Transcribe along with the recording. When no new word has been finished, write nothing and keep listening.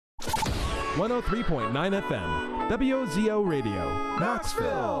103.9 FM, WOZO Radio,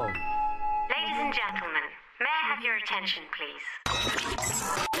 Knoxville. Ladies and gentlemen, may I have your attention, please?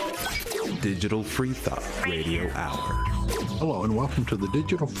 Digital Free Thought Radio Hour. Hello and welcome to the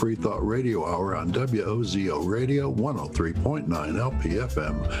Digital Free Thought Radio Hour on WOZO Radio 103.9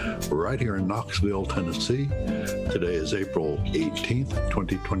 LPFM right here in Knoxville, Tennessee. Today is April 18th,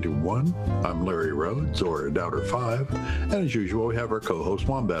 2021. I'm Larry Rhodes, or Doubter 5, and as usual we have our co-host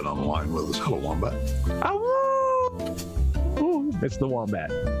Wombat on the line with us. Hello, Wombat. Ooh, it's the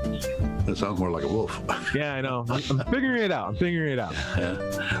Wombat. It sounds more like a wolf. Yeah, I know. I'm figuring it out.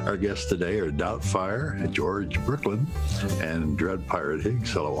 Yeah. Our guests today are Doubtfire, George Brooklyn, and Dread Pirate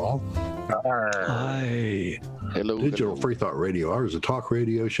Higgs. Hello, all. Hi. Hello. Digital Free Thought Radio Hour is a talk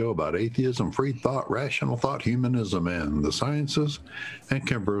radio show about atheism, free thought, rational thought, humanism, and the sciences. And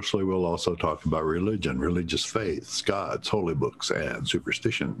conversely, we'll also talk about religion, religious faiths, gods, holy books, and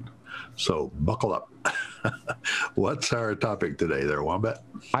superstition. So buckle up. What's our topic today there, Wombat?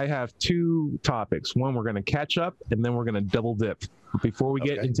 I have two topics. One, we're going to catch up, and then we're going to double dip. Before we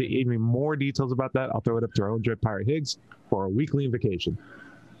get into even more details about that, I'll throw it up to our own Dread Pirate Higgs for a weekly invocation.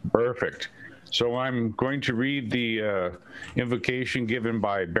 Perfect. So I'm going to read the invocation given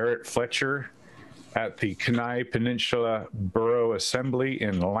by Barrett Fletcher at the Kenai Peninsula Borough Assembly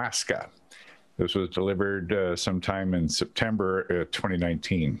in Alaska. This was delivered sometime in September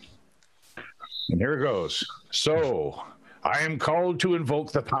 2019. And here it goes. So, I am called to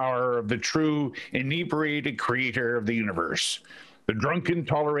invoke the power of the true, inebriated creator of the universe, the drunken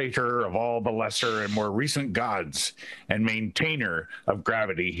tolerator of all the lesser and more recent gods, and maintainer of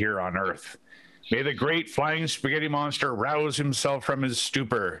gravity here on Earth. May the great flying spaghetti monster rouse himself from his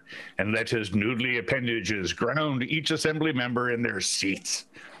stupor and let his noodly appendages ground each assembly member in their seats.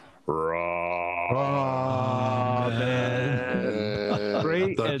 Great,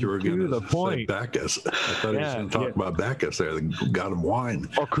 I thought you were going to the point. Bacchus. I thought he was going to talk about Bacchus there, the god of wine.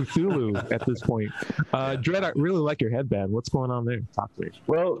 Or Cthulhu at this point. Dread, I really like your headband. What's going on there? Talk to me.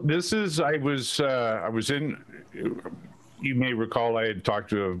 Well, this is, I was in, you may recall I had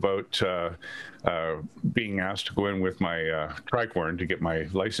talked to you about being asked to go in with my tricorn to get my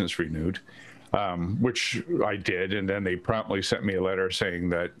license renewed. Which I did, and then they promptly sent me a letter saying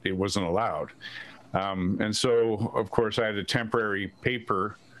that it wasn't allowed. And so, of course, I had a temporary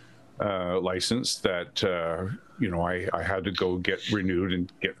paper license that, I had to go get renewed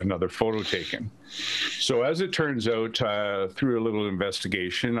and get another photo taken. So as it turns out, through a little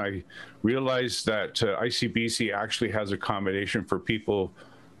investigation, I realized that ICBC actually has accommodation for people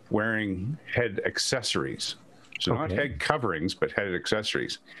wearing head accessories. So not head coverings, but head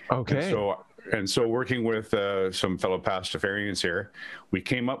accessories. Okay. And so working with some fellow pastafarians here, we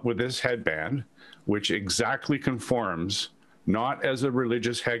came up with this headband, which exactly conforms, not as a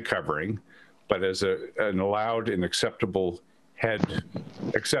religious head covering, but as an allowed and acceptable head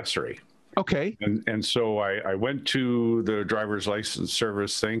accessory. Okay. And so I went to the driver's license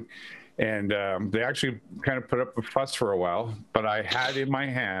service thing, and they actually kind of put up a fuss for a while, but I had in my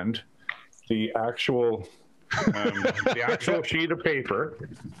hand the actual sheet of paper,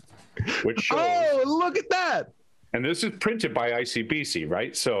 which shows. Oh, look at that! And this is printed by ICBC,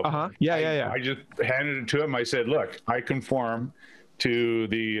 right? So yeah. I just handed it to him. I said, "Look, I conform to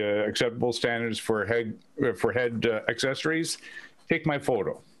the acceptable standards for head accessories. Take my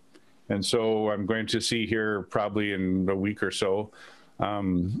photo." And so I'm going to see here probably in a week or so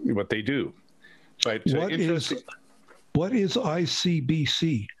what they do. But what is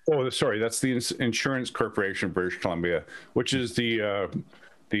ICBC? Oh, sorry, that's the Insurance Corporation of British Columbia, which is the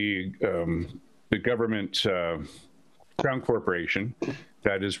government crown corporation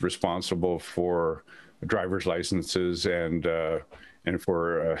that is responsible for driver's licenses and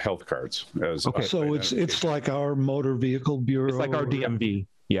for health cards. So it's like our motor vehicle bureau. It's like our DMV.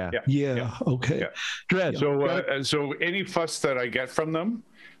 Yeah. Okay. Yeah. Dread. So any fuss that I get from them,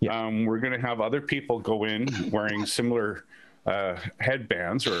 we're going to have other people go in wearing similar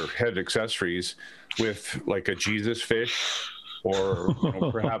headbands or head accessories with like a Jesus fish or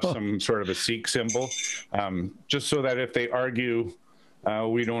perhaps some sort of a Sikh symbol, just so that if they argue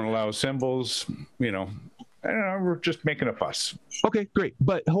we don't allow symbols, we're just making a fuss. Okay, great.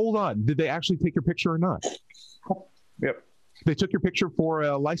 But hold on. Did they actually take your picture or not? Yep. They took your picture for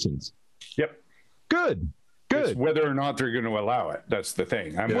a license? Yep. Good. It's whether or not they're going to allow it. That's the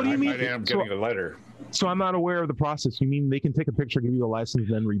thing. What do you mean? I am getting a letter. So I'm not aware of the process. You mean they can take a picture, give you a license,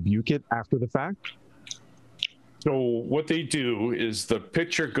 then rebuke it after the fact? So what they do is the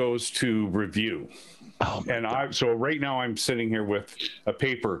picture goes to review. So right now I'm sitting here with a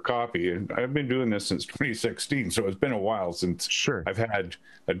paper copy, and I've been doing this since 2016. So it's been a while since I've had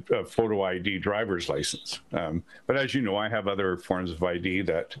a photo ID driver's license. But as you know, I have other forms of ID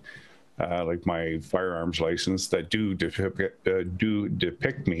that, like my firearms license, that do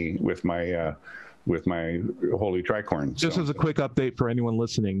depict me with my holy tricorn. Just as a quick update for anyone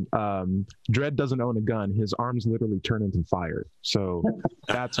listening, Dredd doesn't own a gun. His arms literally turn into fire. So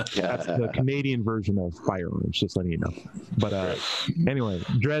that's the Canadian version of firearms, just letting you know. But anyway,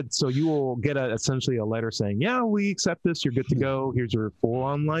 Dredd, so you will get essentially a letter saying, yeah, we accept this. You're good to go. Here's your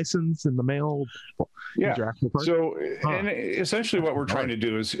full-on license in the mail. Yeah. So and essentially what we're trying to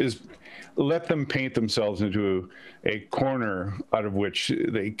do is let them paint themselves into a corner out of which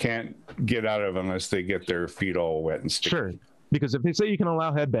they can't get out of unless they get their feet all wet and sticky. Sure. Because if they say you can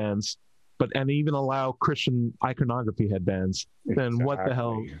allow headbands, and even allow Christian iconography headbands, then what the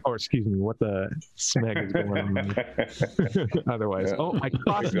hell, or excuse me, what the smeg is going on otherwise? Oh, I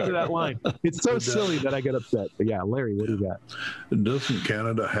crossed into that line. It's so silly that I get upset. But yeah, Larry, what do you got? Doesn't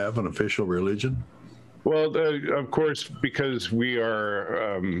Canada have an official religion? Well, of course, because we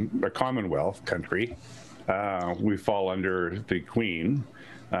are a Commonwealth country, we fall under the Queen,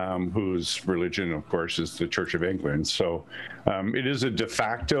 whose religion, of course, is the Church of England. So it is a de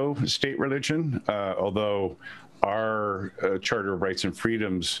facto state religion, although our Charter of Rights and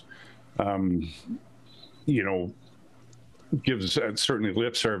Freedoms, gives certainly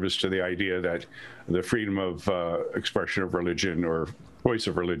lip service to the idea that the freedom of expression of religion or choice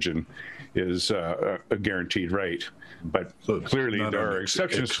of religion is a guaranteed right. But clearly there are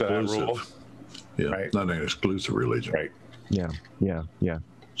exceptions to that rule. Yeah, right? Not an exclusive religion. Right. Yeah.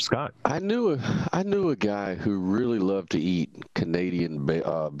 Scott? I knew a guy who really loved to eat Canadian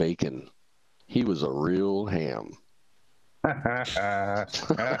bacon. He was a real ham.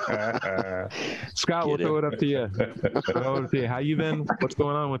 Scott, we'll throw it up to you. How you been? What's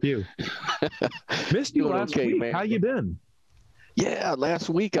going on with you? Missed you last week. Man. How you been? Yeah, last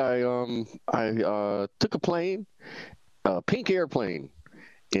week I took a plane, pink airplane,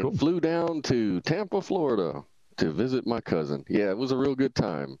 and flew down to Tampa, Florida to visit my cousin. Yeah, it was a real good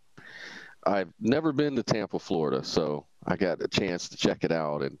time. I've never been to Tampa, Florida, so I got a chance to check it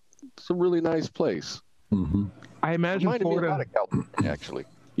out, and it's a really nice place. Mm-hmm. I imagine Florida. Me a lot of California, actually.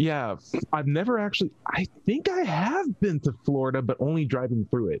 Yeah, I've never actually. I think I have been to Florida, but only driving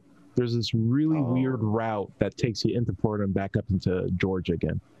through it. There's this really weird route that takes you into Florida and back up into Georgia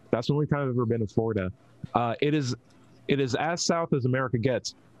again. That's the only time I've ever been to Florida. It is as south as America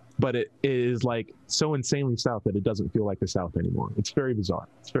gets, but it is like so insanely south that it doesn't feel like the South anymore. It's very bizarre.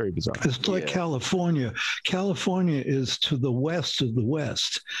 It's like California. California is to the west of the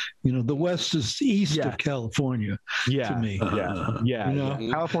West. The West is east of California to me.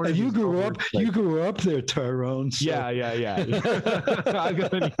 California. You grew up there, Tyrone. So. Yeah. I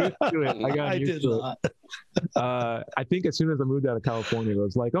got used to it. I did not. I think as soon as I moved out of California, it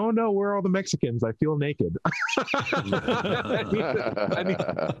was like, oh no, where are all the Mexicans? I feel naked.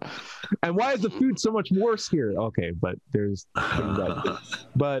 And why is the food so much worse here? Okay, but there's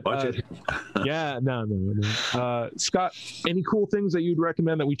but no. Scott, any cool things that you'd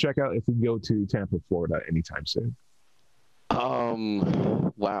recommend that we check out if we go to Tampa, Florida anytime soon?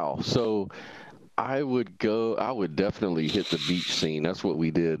 Wow. So I would definitely hit the beach scene. That's what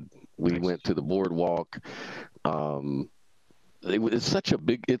we did. We went to the boardwalk. It's such a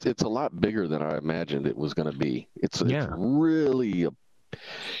big, it's a lot bigger than I imagined it was going to be. It's really a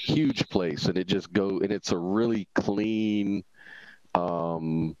huge place, and it's a really clean,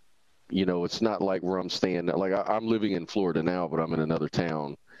 it's not like where I'm staying. Like I'm living in Florida now, but I'm in another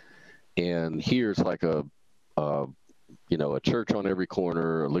town, and here's like a church on every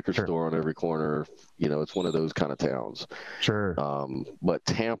corner, a liquor store on every corner. It's one of those kind of towns. Sure. But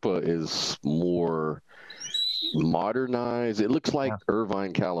Tampa is more modernized. It looks like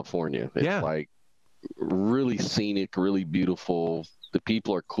Irvine, California. It's like really scenic, really beautiful. The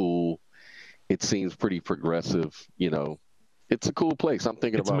people are cool. It seems pretty progressive. It's a cool place. I'm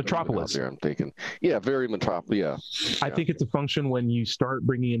thinking about metropolis. There. I'm thinking, very metropolis. Yeah. I think it's a function when you start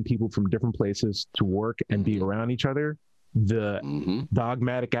bringing in people from different places to work and be around each other. The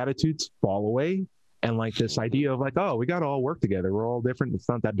dogmatic attitudes fall away, and like this idea of like, oh, we got to all work together. We're all different. It's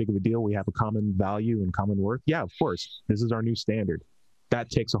not that big of a deal. We have a common value and common worth. Yeah, of course. This is our new standard. That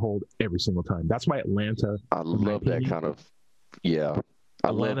takes a hold every single time. That's why Atlanta. I love that kind of. Yeah, I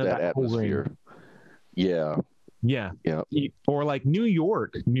love that atmosphere. Yeah. Or like New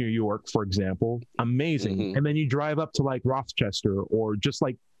York, for example, amazing. And then you drive up to like Rochester or just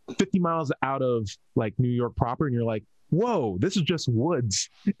like 50 miles out of like New York proper, and you're like, whoa, this is just woods.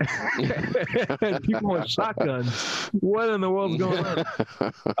 And people with shotguns. What in the world's going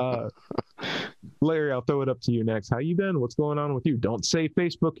on? Larry, I'll throw it up to you next. How you been? What's going on with you? Don't say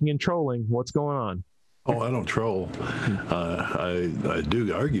Facebooking and trolling. What's going on? Oh, I don't troll. I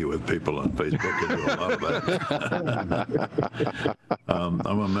do argue with people on Facebook. I do a lot of that. I'm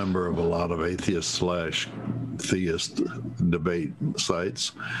a member of a lot of atheist/theist debate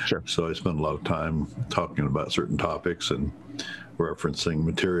sites. Sure. So I spend a lot of time talking about certain topics and referencing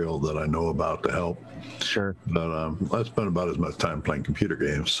material that I know about to help. Sure. But I spend about as much time playing computer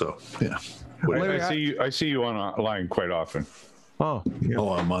games. So yeah. I see you online quite often. Oh, yeah. Oh,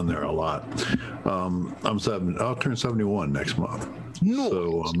 I'm on there a lot. I'll turn 71 next month. No.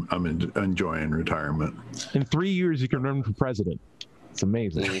 So I'm enjoying retirement. In 3 years, you can run for president. It's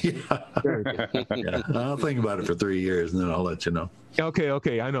amazing. Yeah. I'll think about it for 3 years, and then I'll let you know.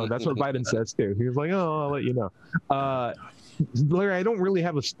 Okay. I know. That's what Biden says, too. He was like, oh, I'll let you know. Larry, I don't really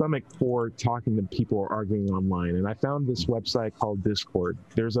have a stomach for talking to people or arguing online. And I found this website called Discord.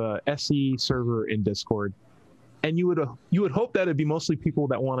 There's a SE server in Discord. And you would hope that it'd be mostly people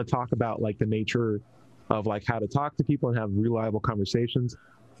that want to talk about like the nature of like how to talk to people and have reliable conversations.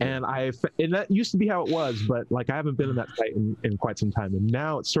 And that used to be how it was, but like I haven't been in that site in quite some time. And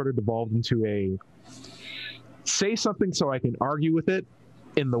now it's sort of evolved into a say something so I can argue with it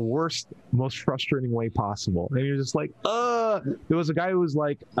in the worst, most frustrating way possible. And you're just like, there was a guy who was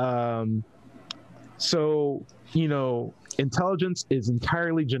like, so, you know, intelligence is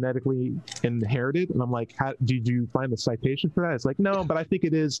entirely genetically inherited. And I'm like, did you find the citation for that? It's like, no, but I think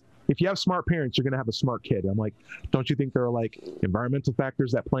it is. If you have smart parents, you're going to have a smart kid. I'm like, don't you think there are like environmental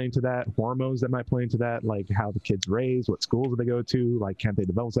factors that play into that, hormones that might play into that, like how the kid's raised, what schools do they go to, like can't they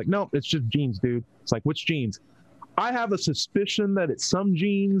develop? It's like, no, it's just genes, dude. It's like, which genes? I have a suspicion that it's some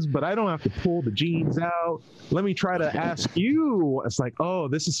genes, but I don't have to pull the genes out. Let me try to ask you. It's like, oh,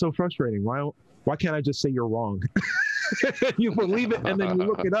 this is so frustrating. Why can't I just say you're wrong? You believe it, and then you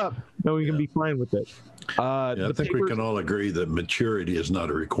look it up, and we can be fine with it. I think we can all agree that maturity is not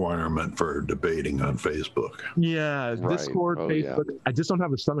a requirement for debating on Facebook. Yeah, right. Discord, Facebook. Yeah. I just don't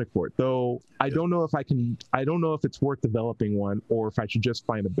have a stomach for it, though. I don't know if I can. I don't know if it's worth developing one, or if I should just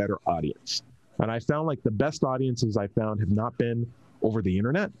find a better audience. And I found like the best audiences I found have not been over the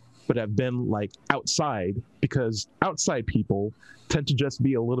internet, but have been like outside, because outside people tend to just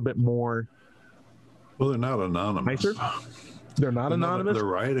be a little bit more. Well, they're not anonymous. Nicer? They're not anonymous. They're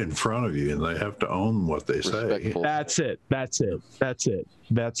right in front of you, and they have to own what they say. That's it.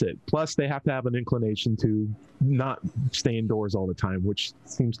 Plus, they have to have an inclination to not stay indoors all the time, which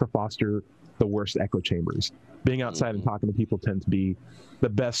seems to foster the worst echo chambers. Being outside and talking to people tend to be the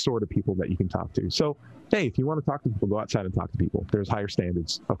best sort of people that you can talk to. So, hey, if you want to talk to people, go outside and talk to people. There's higher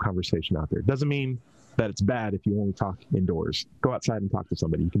standards of conversation out there. Doesn't mean that it's bad if you only talk indoors. Go outside and talk to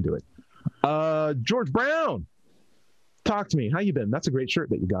somebody. You can do it. George Brown, talk to me. How you been? That's a great shirt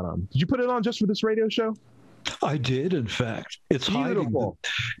that you got on. Did you put it on just for this radio show? I did, in fact. It's hiding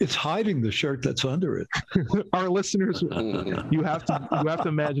the shirt that's under it. Our listeners, you have to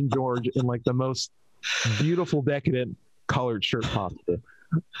imagine George in like the most beautiful, decadent colored shirt possible.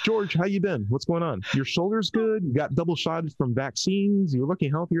 George, how you been? What's going on? Your shoulder's good. You got double shotted from vaccines. You're looking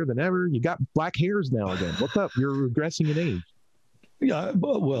healthier than ever. You got black hairs now again. What's up? You're regressing in age. Yeah,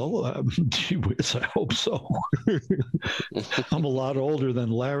 well, gee whiz, I hope so. I'm a lot older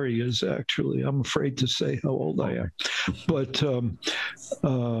than Larry is, actually. I'm afraid to say how old I am. But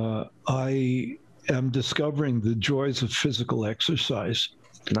I am discovering the joys of physical exercise.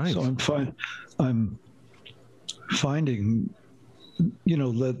 Nice. So I'm finding, you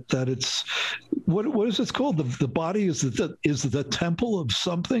know, that it's, what is it called? The body is the temple of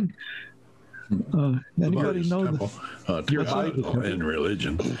something. Anybody know your body in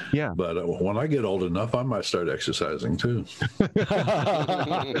religion? Yeah, but when I get old enough, I might start exercising too.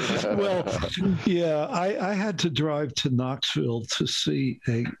 Well, yeah, I had to drive to Knoxville to see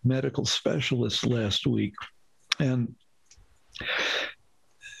a medical specialist last week, and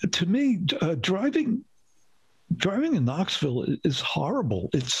to me, driving in Knoxville is horrible.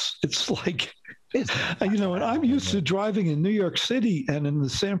 It's like, you know, and I'm used to driving in New York City and in the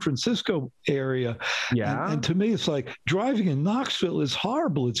San Francisco area. Yeah. And to me, it's like driving in Knoxville is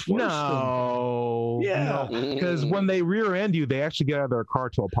horrible. It's worse. No. Yeah. Because when they rear end you, they actually get out of their car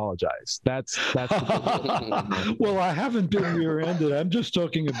to apologize. That's Well, I haven't been rear ended. I'm just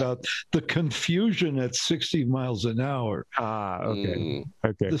talking about the confusion at 60 miles an hour. Okay.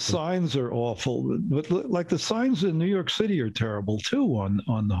 Okay. The signs are awful. But like the signs in New York City are terrible too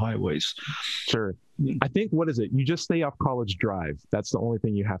on the highways. Sure. I think, what is it? You just stay off College Drive. That's the only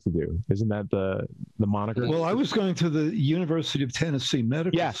thing you have to do. Isn't that the moniker? Well, I was going to the University of Tennessee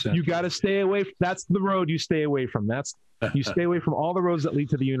Medical Center. You got to stay away. That's the road you stay away from. You stay away from all the roads that lead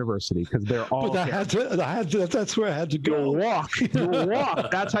to the university because they're all. But that's where I had to go. You walk.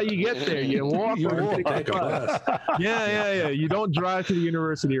 That's how you get there. You walk. Yeah. You don't drive to the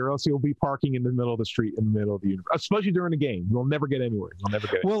university, or else you'll be parking in the middle of the street in the middle of the university, especially during a game. You'll never get anywhere.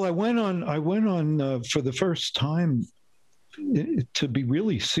 Well, I went on for the first time to be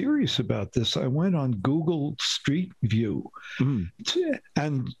really serious about this. I went on Google Street View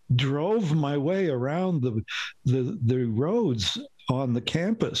and drove my way around the roads on the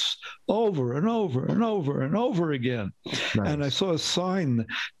campus over and over and over and over again. Nice. And I saw a sign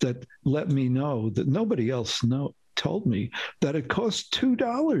that let me know that nobody else told me that it cost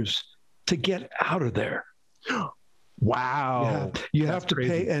 $2 to get out of there. Wow. You have to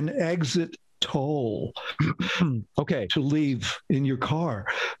pay an exit toll okay, to leave in your car.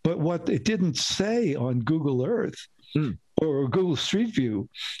 But what it didn't say on Google Earth or Google Street View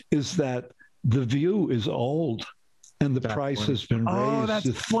is that the view is old and the price has been raised. Oh, that's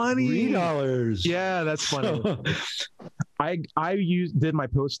funny. $3. Yeah, that's funny. I did my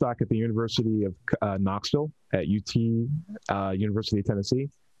postdoc at the University of Knoxville at UT, University of Tennessee.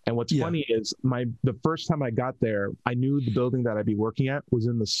 And what's funny is the first time I got there, I knew the building that I'd be working at was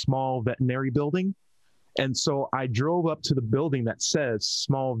in the small veterinary building. And so I drove up to the building that says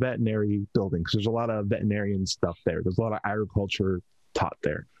small veterinary building, because there's a lot of veterinarian stuff there. There's a lot of agriculture taught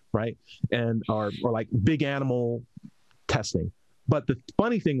there, right? And or like big animal testing. But the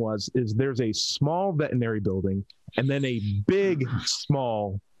funny thing is there's a small veterinary building and then a big,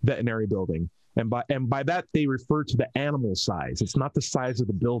 small veterinary building. And by that, they refer to the animal size. It's not the size of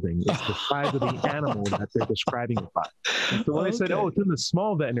the building. It's the size of the animal that they're describing it by. And so when they said, it's in the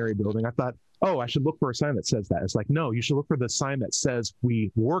small veterinary building, I thought, I should look for a sign that says that. It's like, no, you should look for the sign that says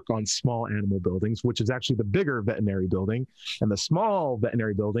we work on small animal buildings, which is actually the bigger veterinary building. And the small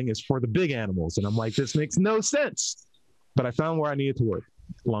veterinary building is for the big animals. And I'm like, this makes no sense. But I found where I needed to work.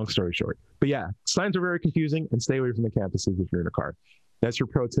 Long story short. But yeah, signs are very confusing, and stay away from the campuses if you're in a car. That's your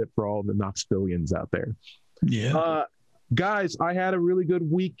pro tip for all the Knoxvillians out there. Yeah. Guys, I had a really good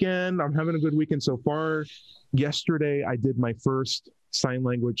weekend. I'm having a good weekend so far. Yesterday, I did my first sign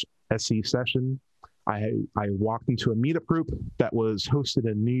language SE session. I walked into a meetup group that was hosted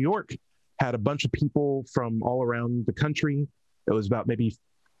in New York, had a bunch of people from all around the country. It was about maybe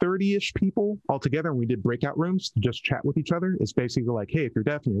 30-ish people all together, and we did breakout rooms to just chat with each other. It's basically like, hey, if you're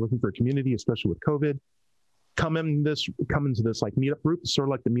deaf and you're looking for a community, especially with COVID, come into this like meetup group, sort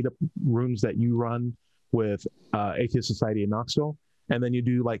of like the meetup rooms that you run with Atheist Society in Knoxville. And then you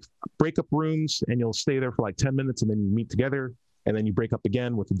do like breakup rooms, and you'll stay there for like 10 minutes, and then you meet together, and then you break up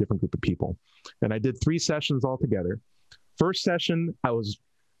again with a different group of people. And I did 3 sessions all together. First session, I was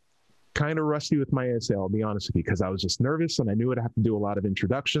kind of rusty with my ASL, I'll be honest with you, because I was just nervous and I knew I'd have to do a lot of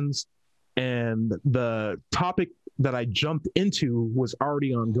introductions. And the topic that I jumped into was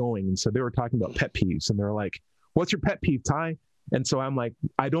already ongoing. And so they were talking about pet peeves, and they're like, what's your pet peeve, Ty? And so I'm like,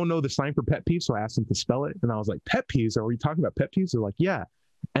 I don't know the sign for pet peeve. So I asked them to spell it. And I was like, pet peeves? Are we talking about pet peeves? They're like, yeah.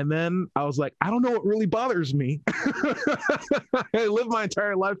 And then I was like, I don't know what really bothers me. I lived my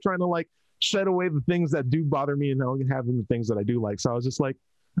entire life trying to like shed away the things that do bother me and only having the things that I do like. So I was just like,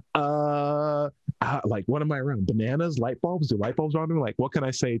 like, what am I around? Bananas, light bulbs? Do light bulbs bother me? Like, what can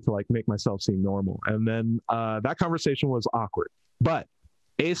I say to like make myself seem normal? And then that conversation was awkward, but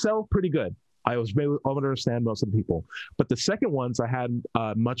ASL pretty good. I was able to understand most of the people, but the second ones I had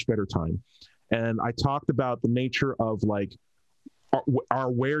much better time. And I talked about the nature of like,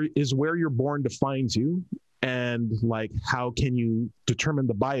 where you're born defines you, and like, how can you determine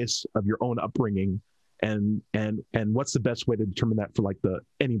the bias of your own upbringing, and what's the best way to determine that for like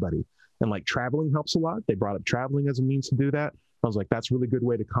anybody. And like traveling helps a lot. They brought up traveling as a means to do that. I was like, that's a really good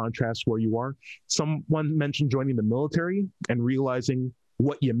way to contrast where you are. Someone mentioned joining the military and realizing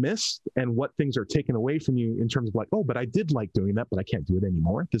what you missed and what things are taken away from you in terms of like, oh, but I did like doing that, but I can't do it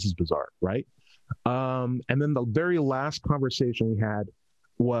anymore. This is bizarre, right? And then the very last conversation we had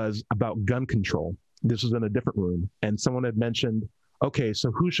was about gun control. This was in a different room, and someone had mentioned, okay,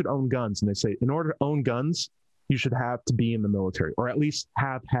 so who should own guns? And they say, in order to own guns, you should have to be in the military, or at least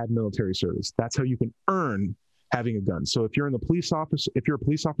have had military service. That's how you can earn having a gun. So if you're a police officer,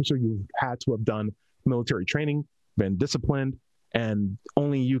 you've had to have done military training, been disciplined, and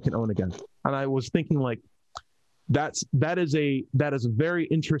only you can own a gun. And I was thinking like, that is a very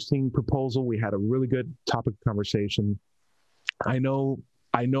interesting proposal. We had a really good topic of conversation. I know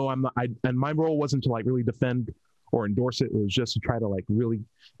and my role wasn't to like really defend or endorse it. It was just to try to like really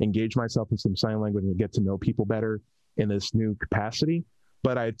engage myself in some sign language and get to know people better in this new capacity.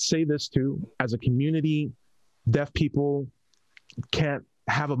 But I'd say this too, as a community, deaf people can't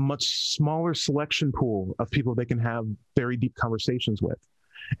have a much smaller selection pool of people they can have very deep conversations with.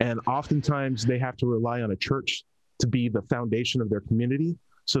 And oftentimes they have to rely on a church to be the foundation of their community.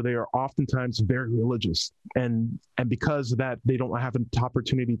 So they are oftentimes very religious. And because of that, they don't have an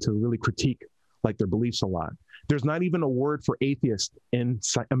opportunity to really critique like their beliefs a lot. There's not even a word for atheist in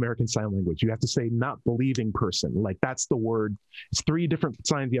American Sign Language. You have to say not believing person. Like that's the word. It's 3 different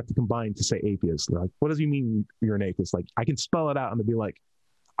signs you have to combine to say atheist. Like, what does it mean you're an atheist? Like I can spell it out and be like,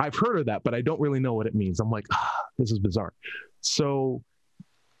 I've heard of that, but I don't really know what it means. I'm like, this is bizarre. So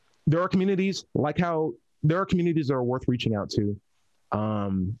there are communities that are worth reaching out to.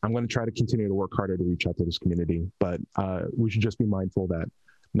 I'm going to try to continue to work harder to reach out to this community, but we should just be mindful that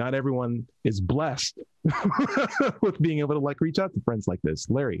not everyone is blessed with being able to like reach out to friends like this.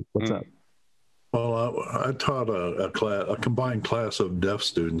 Larry, what's up? Well, I taught a combined class of deaf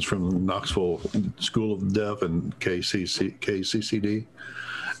students from Knoxville School of Deaf and KCCD.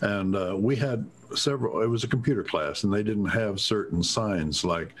 And we had several, it was a computer class, and they didn't have certain signs,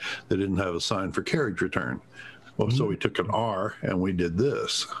 like they didn't have a sign for carriage return. Well, so we took an R and we did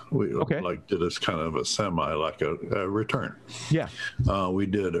this. We did this kind of a semi, like a return. Yeah. We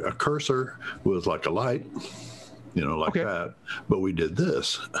did a cursor was like a light, like that. But we did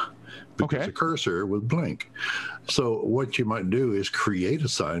this because a cursor would blink. So what you might do is create a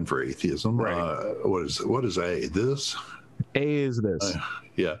sign for atheism. Right. What is A? This? A is this.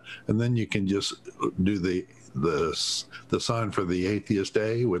 Yeah. And then you can just do the sign for the atheist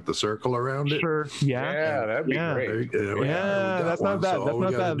A with the circle around it. Sure. Yeah, that'd be great. Yeah, that's not bad. So all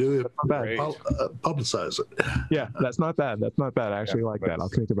we got to do is publicize it. Yeah, that's not bad. I actually like that. I'll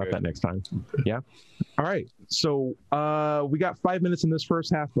think about that next time. Yeah. All right. So we got 5 minutes in this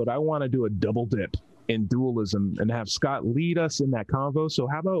first half, but I want to do a double dip in dualism and have Scott lead us in that convo. So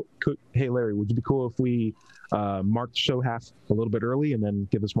how about, hey, Larry, would you be cool if we mark the show half a little bit early and then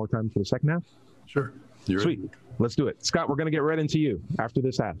give us more time for the second half? Sure. Sweet. Let's do it. Scott, we're going to get right into you after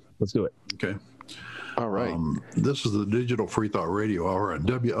this half. Let's do it. Okay. All right. This is the Digital Free Thought Radio Hour on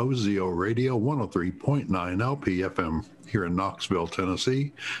WOZO Radio 103.9 LP FM here in Knoxville,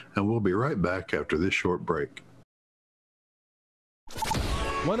 Tennessee. And we'll be right back after this short break.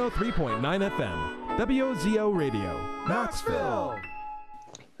 103.9 FM, WOZO Radio, Knoxville.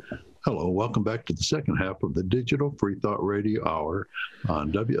 Hello, welcome back to the second half of the Digital Free Thought Radio Hour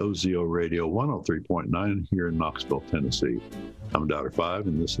on WOZO Radio 103.9 here in Knoxville, Tennessee. I'm Dr. Five,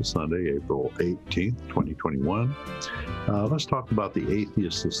 and this is Sunday, April 18th, 2021. Let's talk about the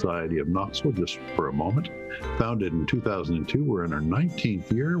Atheist Society of Knoxville just for a moment. Founded in 2002, we're in our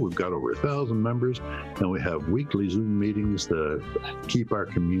 19th year. We've got over 1,000 members, and we have weekly Zoom meetings to keep our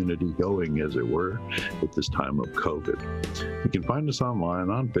community going, as it were, at this time of COVID. You can find us online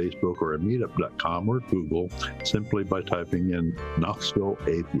on Facebook or at meetup.com or Google simply by typing in Knoxville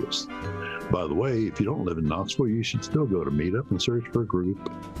Atheist. By the way, if you don't live in Knoxville, you should still go to Meetup and search for a group,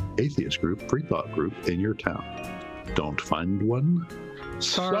 atheist group, free thought group in your town. Don't find one?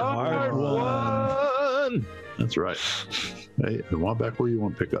 Start one. That's right. Hey, I want back where you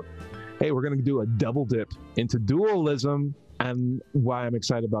want to pick up. Hey, we're going to do a double dip into dualism. And why I'm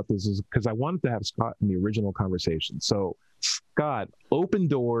excited about this is because I wanted to have Scott in the original conversation. So, Scott, open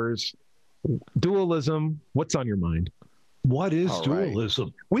doors, dualism, what's on your mind? What is dualism?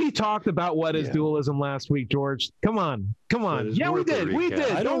 Right. We talked about what is dualism last week, George. Come on. Yeah, we did.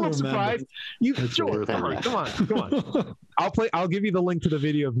 I don't look surprised. Sure. Come on. I'll give you the link to the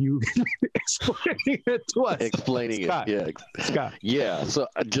video of you explaining it to us. Explaining Scott. It. Yeah. Scott. Yeah. So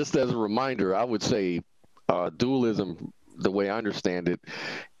just as a reminder, I would say dualism, the way I understand it,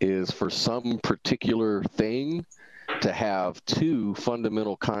 is for some particular thing to have two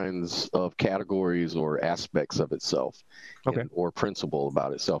fundamental kinds of categories or aspects of itself, or principle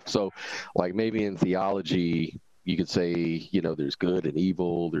about itself. So like maybe in theology, you could say, there's good and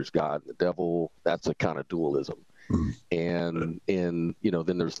evil, there's God and the devil. That's a kind of dualism. And then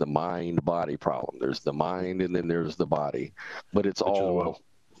there's the mind-body problem. There's the mind and then there's the body. But it's all...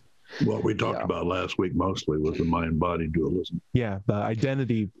 What we talked about last week mostly was the mind-body dualism. Yeah, the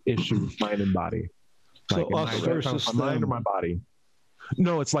identity issue, mind and body. So us versus my mind or my body?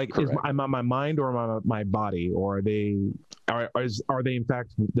 No, it's like, am I my mind or my body? Or are they in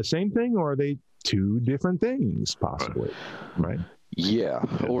fact the same thing, or are they two different things possibly? Right. Yeah,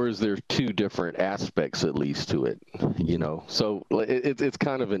 or is there two different aspects at least to it? So it's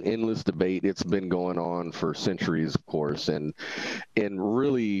kind of an endless debate. It's been going on for centuries, of course, and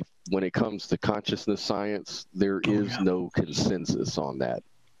really, when it comes to consciousness science, there is no consensus on that.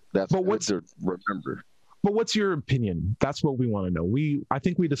 That's good to remember. But what's your opinion? That's what we want to know. I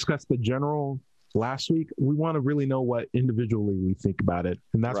think we discussed the general last week. We want to really know what individually we think about it,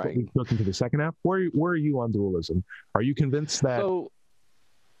 and that's what we took into the second half. Where are you on dualism? Are you convinced that? So,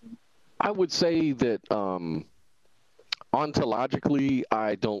 I would say that ontologically,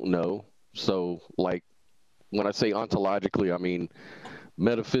 I don't know. So, like, when I say ontologically, I mean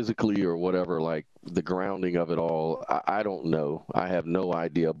metaphysically or whatever, like the grounding of it all. I don't know. I have no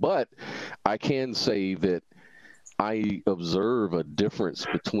idea. But I can say that I observe a difference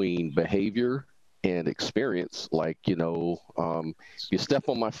between behavior and experience. Like, you step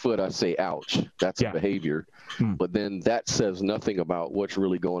on my foot, I say, ouch. That's a behavior. But then that says nothing about what's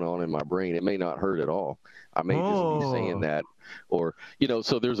really going on in my brain. It may not hurt at all. I may just be saying that. Or,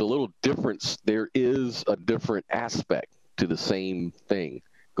 so there's a little difference. There is a different aspect to the same thing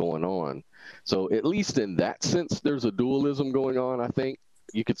going on. So at least in that sense, there's a dualism going on, I think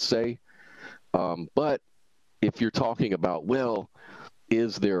you could say. But if you're talking about, well,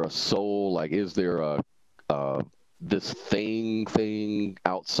 is there a soul? Like, is there this thing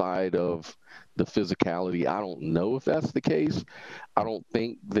outside of the physicality? I don't know if that's the case. I don't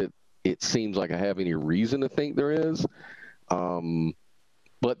think that it seems like I have any reason to think there is.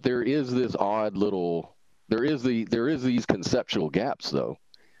 But there is this odd little, there is these conceptual gaps, though.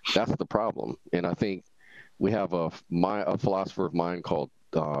 That's the problem. And I think we have a philosopher of mind called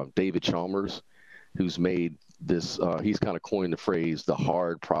David Chalmers, who's made this, he's kind of coined the phrase, the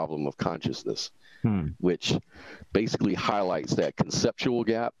hard problem of consciousness, which basically highlights that conceptual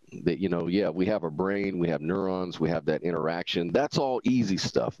gap that, we have a brain, we have neurons, we have that interaction. That's all easy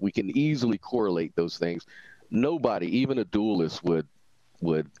stuff. We can easily correlate those things. Nobody, even a dualist, would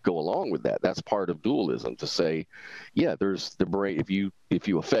go along with that. That's part of dualism, to say, yeah, there's the brain. If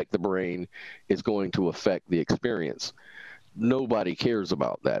you affect the brain, it's going to affect the experience. Nobody cares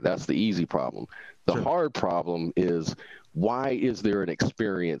about that. That's the easy problem. The hard problem is, why is there an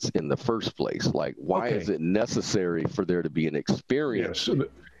experience in the first place? Like, why is it necessary for there to be an experience? Yes.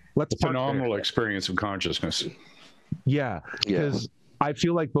 Let's phenomenal experience of consciousness. Yeah, because I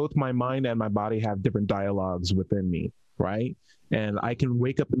feel like both my mind and my body have different dialogues within me, right? And I can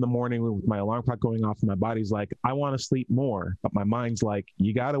wake up in the morning with my alarm clock going off and my body's like, I want to sleep more. But my mind's like,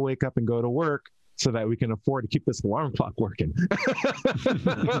 you got to wake up and go to work so that we can afford to keep this alarm clock working.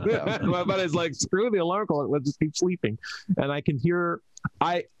 My body's like, screw the alarm clock, let's just keep sleeping. And I can hear,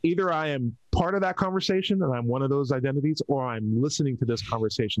 either I am part of that conversation and I'm one of those identities, or I'm listening to this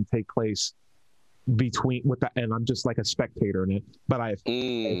conversation take place with that, and I'm just like a spectator in it. But I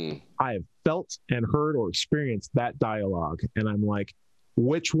have felt and heard or experienced that dialogue, and I'm like,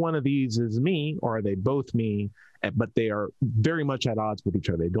 which one of these is me, or are they both me? But they are very much at odds with each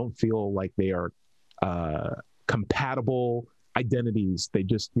other. They don't feel like they are compatible identities. They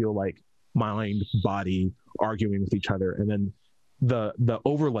just feel like mind, body arguing with each other. And then the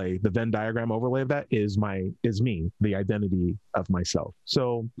overlay, the Venn diagram overlay of that is me, the identity of myself.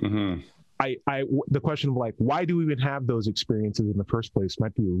 So the question of like, why do we even have those experiences in the first place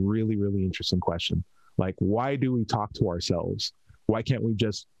might be a really, really interesting question. Like, why do we talk to ourselves? Why can't we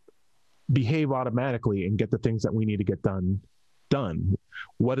just behave automatically and get the things that we need to get done?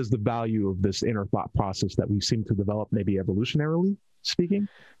 What is the value of this inner thought process that we seem to develop, maybe evolutionarily speaking?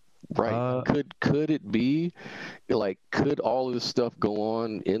 Right. Could it be like, could all of this stuff go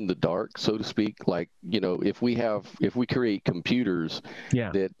on in the dark, so to speak? Like, if we create computers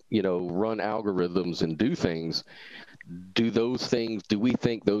that, run algorithms and do things, do we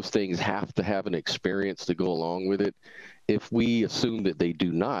think those things have to have an experience to go along with it? If we assume that they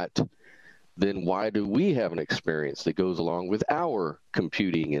do not, then why do we have an experience that goes along with our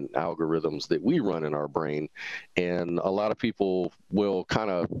computing and algorithms that we run in our brain? And a lot of people will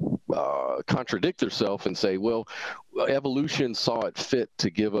kind of contradict themselves and say, well, evolution saw it fit to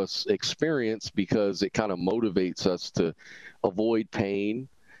give us experience because it kind of motivates us to avoid pain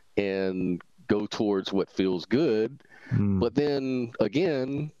and go towards what feels good. But then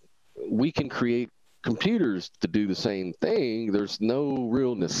again, we can create computers to do the same thing. There's no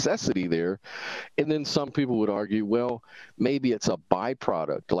real necessity there. And then some people would argue, well, maybe it's a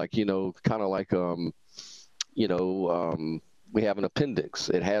byproduct, like, kind of like, we have an appendix.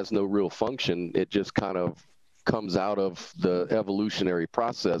 It has no real function. It just kind of comes out of the evolutionary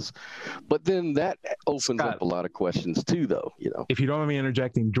process. But then that opens up a lot of questions too, though. If you don't mind me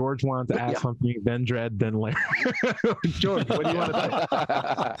interjecting, George wanted to ask something, then Dredd, then Larry. George, what do you want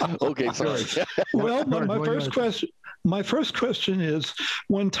to say? Okay, sorry. Well, my first question is,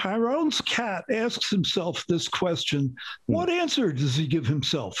 when Tyrone's cat asks himself this question, what answer does he give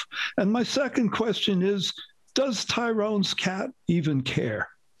himself? And my second question is, does Tyrone's cat even care?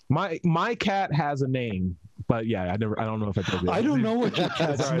 My cat has a name, but yeah, I don't know if I told you. I don't know what your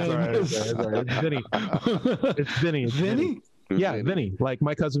cat's name is. It's Vinny. It's Vinny. Vinny? Yeah, Vinny, like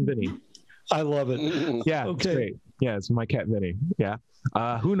my cousin Vinny. I love it. Yeah, okay. It's great. Yeah, it's my cat Vinny. Yeah.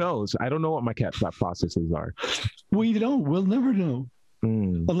 Who knows? I don't know what my cat thought processes are. We don't. We'll never know.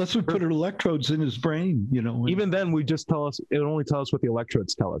 Unless we put electrodes in his brain, Even then, we just tell us, it would only tell us what the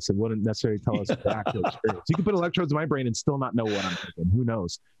electrodes tell us. It wouldn't necessarily tell us the actual experience. You can put electrodes in my brain and still not know what I'm thinking. Who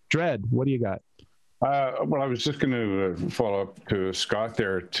knows? Dredd, what do you got? Well, I was just going to follow up to Scott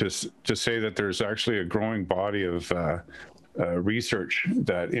there to say that there's actually a growing body of research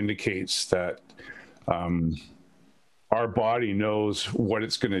that indicates that our body knows what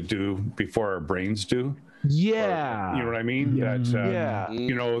it's going to do before our brains do. Yeah. Or, you know what I mean? Yeah.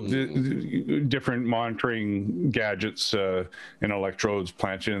 The different monitoring gadgets and electrodes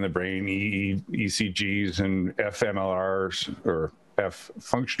planted in the brain, ECGs and fMRIs or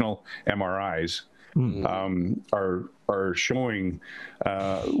functional MRIs are showing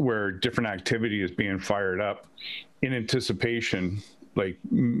where different activity is being fired up in anticipation, like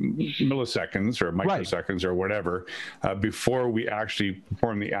milliseconds or microseconds or whatever, before we actually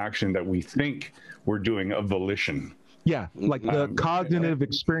perform the action that we think we're doing of volition. Yeah, like the cognitive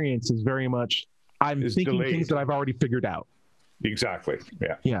experience is very much, I'm thinking delayed. Things that I've already figured out. Exactly.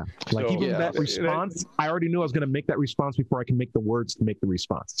 Yeah. Yeah. Like that response, I already knew I was going to make that response before I can make the words to make the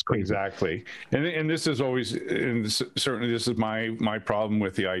response. It's crazy. Exactly. And this is always, and certainly this is my problem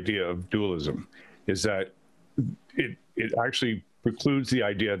with the idea of dualism, is that it actually precludes the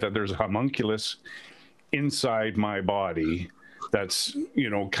idea that there's a homunculus inside my body that's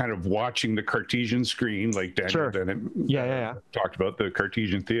kind of watching the Cartesian screen, like Daniel Dennett talked about the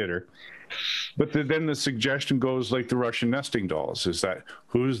Cartesian theater. But then the suggestion goes like the Russian nesting dolls, is that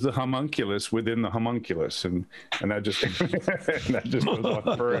who's the homunculus within the homunculus, and that just that just goes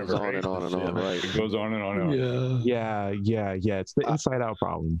on forever. Goes on and on and on, right? It goes on and on and on. Yeah. It's the inside out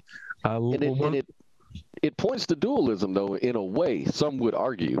problem. It points to dualism, though, in a way, some would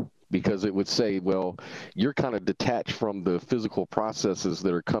argue, because it would say, well, you're kind of detached from the physical processes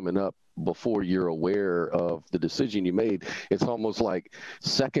that are coming up before you're aware of the decision you made. It's almost like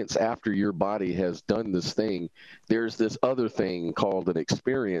seconds after your body has done this thing, there's this other thing called an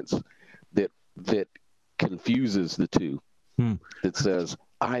experience that confuses the two. That says,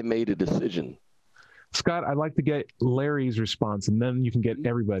 I made a decision. Scott, I'd like to get Larry's response, and then you can get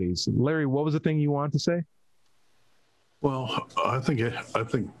everybody's. Larry, what was the thing you wanted to say? Well, I think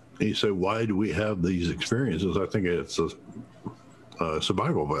you say, why do we have these experiences? I think it's a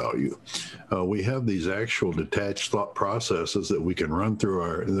survival value. We have these actual detached thought processes that we can run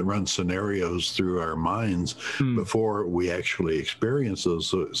run scenarios through our minds before we actually experience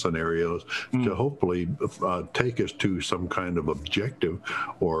those scenarios to hopefully take us to some kind of objective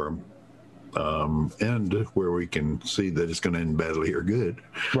or end where we can see that it's going to end badly or good.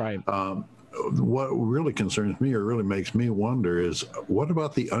 Right. What really concerns me or really makes me wonder is, what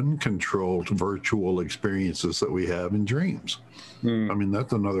about the uncontrolled virtual experiences that we have in dreams? I mean,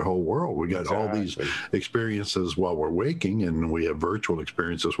 that's another whole world. We got all these experiences while we're waking, and we have virtual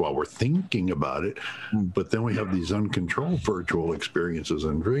experiences while we're thinking about it. But then we have these uncontrolled virtual experiences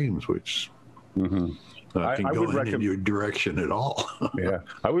in dreams, which can go in any direction at all. Yeah.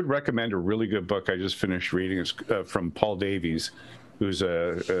 I would recommend a really good book I just finished reading. It's from Paul Davies, who's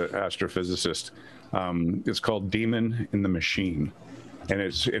a astrophysicist. It's called Demon in the Machine, and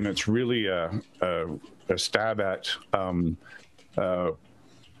it's really a stab at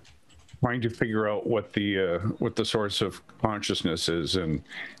trying to figure out what the source of consciousness is, and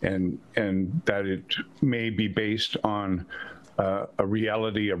that it may be based on a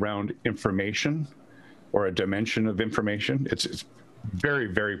reality around information or a dimension of information. It's very,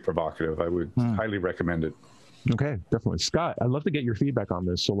 very provocative. I would highly recommend it. Okay, definitely. Scott, I'd love to get your feedback on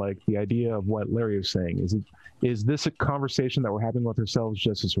this. So like the idea of what Larry was saying, is this a conversation that we're having with ourselves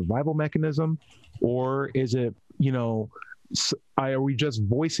just a survival mechanism, or is it, are we just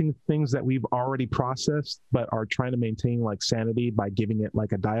voicing things that we've already processed but are trying to maintain like sanity by giving it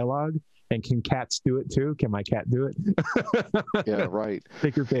like a dialogue? And can cats do it too? Can my cat do it? Yeah, right.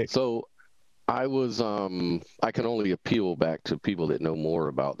 Take your pick. So I was I can only appeal back to people that know more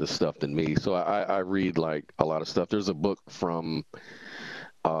about this stuff than me. So I read like a lot of stuff. There's a book from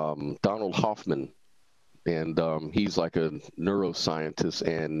Donald Hoffman, and he's like a neuroscientist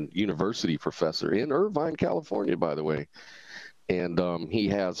and university professor in Irvine, California, by the way. And he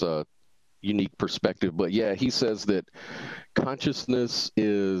has a unique perspective. But yeah, he says that consciousness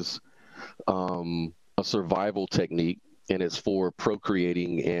is a survival technique, and it's for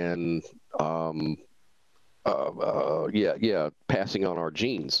procreating and passing on our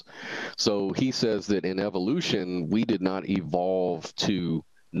genes. So he says that in evolution, we did not evolve to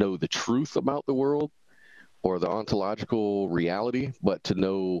know the truth about the world or the ontological reality, but to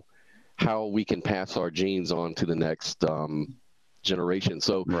know how we can pass our genes on to the next generation.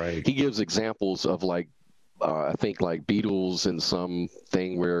 So he gives examples of like, I think like beetles and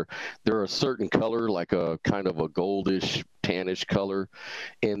something where they're a certain color, like a kind of a goldish, tannish color,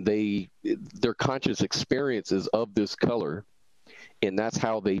 and their conscious experience is of this color, and that's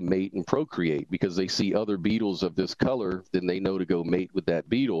how they mate and procreate, because they see other beetles of this color, then they know to go mate with that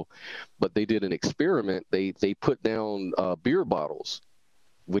beetle. But they did an experiment. They put down beer bottles,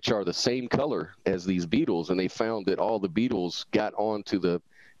 which are the same color as these beetles, and they found that all the beetles got onto the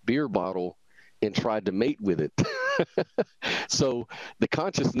beer bottle and tried to mate with it. So the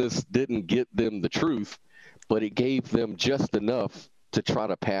consciousness didn't get them the truth, but it gave them just enough to try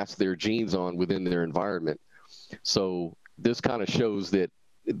to pass their genes on within their environment. So this kind of shows that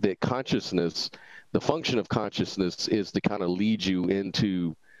consciousness, the function of consciousness, is to kind of lead you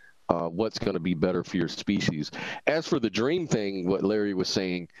into what's going to be better for your species. As for the dream thing, what Larry was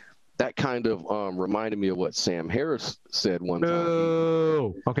saying, that kind of reminded me of what Sam Harris said one time.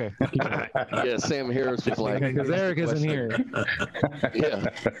 Oh, okay. Yeah, Sam Harris was like, because Eric isn't here. Yeah.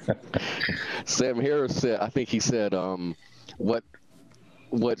 Sam Harris said, I think he said,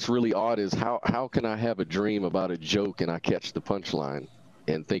 what's really odd is how can I have a dream about a joke and I catch the punchline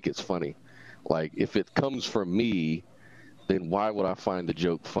and think it's funny? Like, if it comes from me, then why would I find the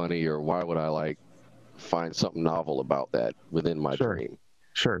joke funny, or why would I like find something novel about that within my dream?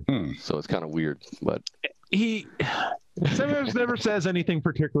 Sure. So it's kind of weird, but he sometimes never says anything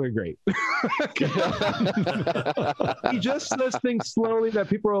particularly great. He just says things slowly that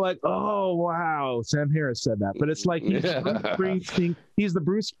people are like, "Oh wow, Sam Harris said that." But it's like he's the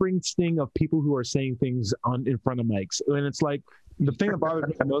Bruce Springsteen of people who are saying things in front of mics, and it's like the thing that bothers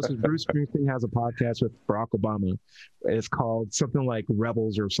me the most is Bruce Springsteen has a podcast with Barack Obama. It's called something like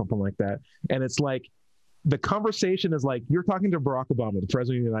Rebels or something like that, and it's like, the conversation is like, you're talking to Barack Obama, the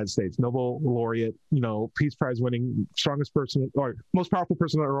president of the United States, Nobel laureate, Peace Prize winning, strongest person or most powerful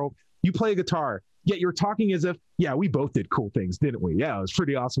person in the world. You play a guitar, yet you're talking as if, yeah, we both did cool things, didn't we? Yeah, it was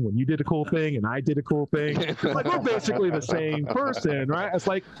pretty awesome when you did a cool thing and I did a cool thing. Like, we're basically the same person, right? It's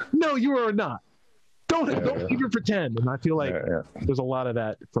like, no, you are not. Don't even pretend. And I feel like there's a lot of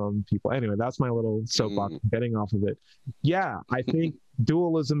that from people. Anyway, that's my little soapbox, getting off of it. Yeah, I think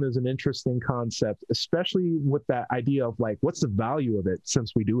dualism is an interesting concept, especially with that idea of like, what's the value of it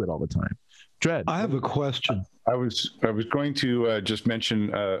since we do it all the time? Dred. I have a question. I was going to just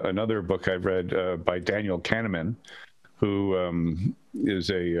mention another book I've read by Daniel Kahneman, who is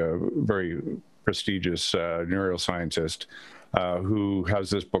a very prestigious neuroscientist, who has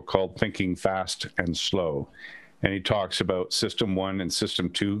this book called Thinking Fast and Slow. And he talks about system 1 and system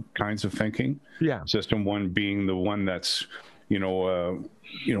 2 kinds of thinking. Yeah. System 1 being the one that's,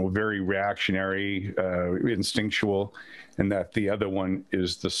 very reactionary, instinctual, and that the other one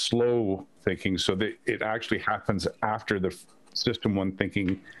is the slow thinking, so that it actually happens after the system 1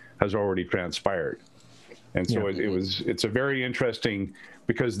 thinking has already transpired. And so it's a very interesting,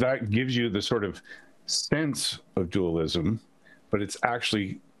 because that gives you the sort of sense of dualism, but it's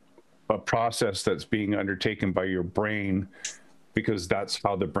actually a process that's being undertaken by your brain, because that's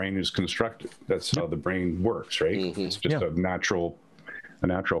how the brain is constructed. That's how the brain works, right? Mm-hmm. It's just a natural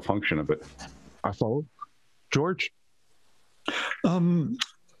function of it. I follow. George? I'm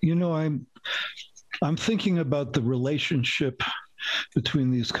thinking about the relationship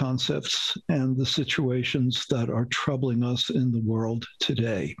between these concepts and the situations that are troubling us in the world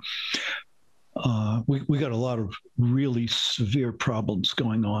today. We got a lot of really severe problems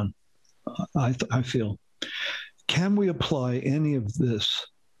going on, I feel. Can we apply any of this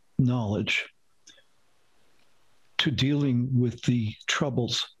knowledge to dealing with the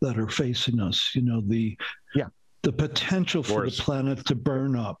troubles that are facing us? The potential for the planet to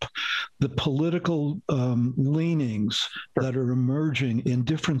burn up, the political leanings that are emerging in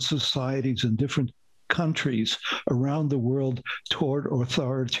different societies and different countries around the world toward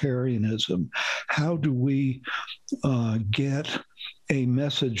authoritarianism. How do we get a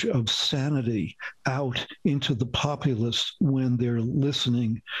message of sanity out into the populace when they're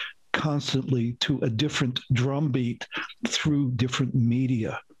listening constantly to a different drumbeat through different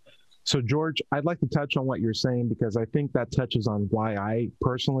media. So, George, I'd like to touch on what you're saying because I think that touches on why I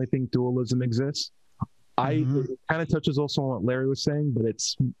personally think dualism exists. It kind of touches also on what Larry was saying, but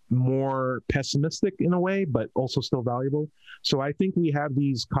it's more pessimistic in a way, but also still valuable. So I think we have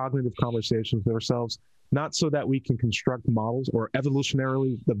these cognitive conversations with ourselves, not so that we can construct models, or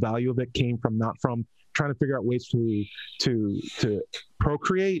evolutionarily the value of it came from not from trying to figure out ways to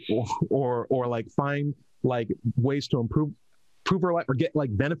procreate or like find like ways to improve our life or get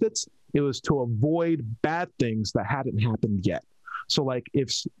like benefits. It was to avoid bad things that hadn't happened yet. So like if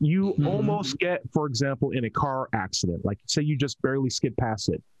you almost get, for example, in a car accident, like say you just barely skid past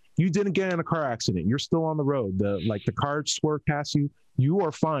it, you didn't get in a car accident, you're still on the road, the car swerved past you, you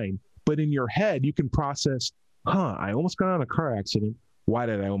are fine. But in your head, you can process, I almost got in a car accident. Why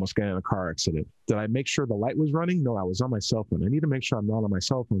did I almost get in a car accident? Did I make sure the light was running? No, I was on my cell phone. I need to make sure I'm not on my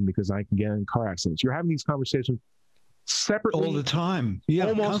cell phone because I can get in car accidents. You're having these conversations separately all the time,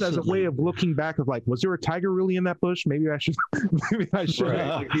 almost constantly. As a way of looking back of like, was there a tiger really in that bush? Maybe I should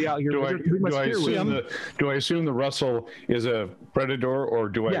Right. be out here. Do I assume the Russell is a predator, or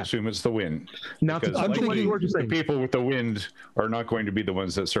do I assume it's the wind? Now, the people with the wind are not going to be the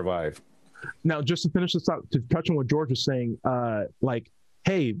ones that survive. Now, just to finish this out, to touch on what George was saying, like,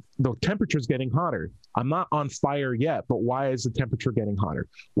 hey, the temperature's getting hotter. I'm not on fire yet, but why is the temperature getting hotter?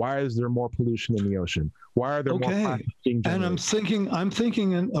 Why is there more pollution in the ocean? Why are there more plastics being generated? And I'm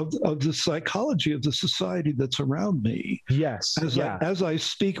thinking of the psychology of the society that's around me. Yes. As I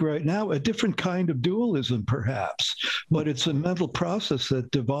speak right now, a different kind of dualism, perhaps, but it's a mental process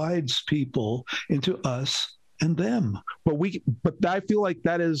that divides people into us and them. But I feel like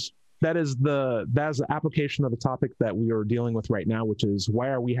that is the application of the topic that we are dealing with right now, which is why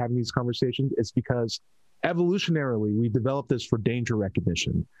are we having these conversations? It's because evolutionarily we developed this for danger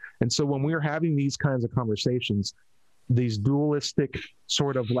recognition. And so when we're having these kinds of conversations, these dualistic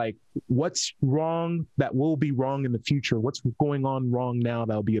sort of like what's wrong that will be wrong in the future, what's going on wrong now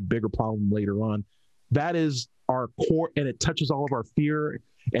that'll be a bigger problem later on, that is our core, and it touches all of our fear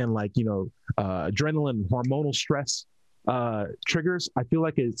and like, adrenaline, hormonal stress triggers. I feel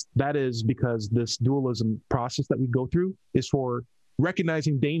like that is because this dualism process that we go through is for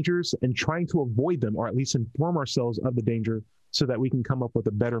recognizing dangers and trying to avoid them, or at least inform ourselves of the danger so that we can come up with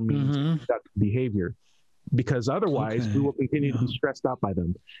a better means of behavior, because otherwise we will continue to be stressed out by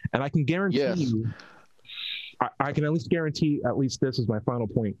them. And I can guarantee you, I can at least guarantee, at least this is my final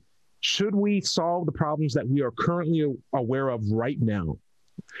point, should we solve the problems that we are currently aware of right now,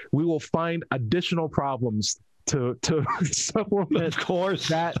 we will find additional problems to supplement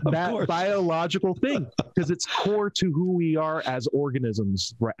that biological thing, because it's core to who we are as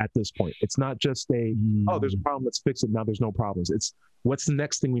organisms right at this point. It's not just there's a problem, let's fix it, now there's no problems. It's what's the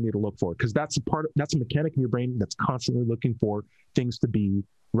next thing we need to look for, because that's a mechanic in your brain that's constantly looking for things to be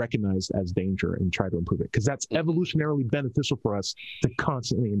recognized as danger and try to improve it, because that's evolutionarily beneficial for us to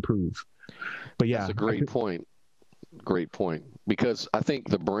constantly improve. But yeah, that's a great point. Great point. Because I think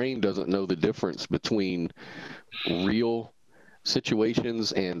the brain doesn't know the difference between real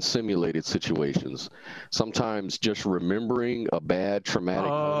situations and simulated situations. Sometimes just remembering a bad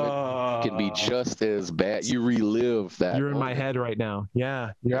traumatic moment can be just as bad. You relive that. You're in my head right now. Yeah,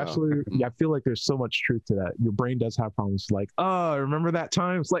 you're absolutely. I feel like there's so much truth to that. Your brain does have problems. Like, remember that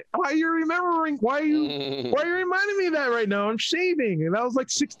time? It's like, why are you remembering? Why are you reminding me of that right now? I'm shaving, and that was like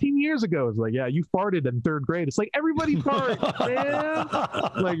 16 years ago. It's like, yeah, you farted in 3rd grade. It's like everybody farts, man.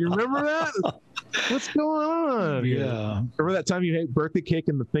 Like, remember that? What's going on? Yeah. Remember that time you ate birthday cake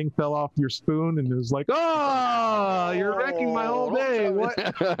and the thing fell off your spoon and it was like, you're wrecking my whole day. What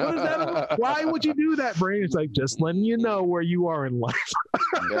is that? Why would you do that, brain? It's like, just letting you know where you are in life.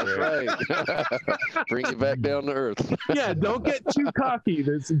 That's right. Bring it back down to earth. Yeah, don't get too cocky.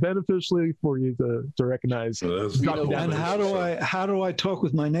 It's beneficially for you to recognize. And how do I talk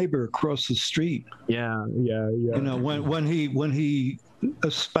with my neighbor across the street? Yeah. When he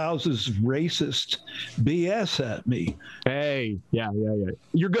espouses racist BS at me. Hey, yeah.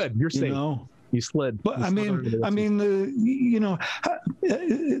 You're good. You're safe. You slid. But the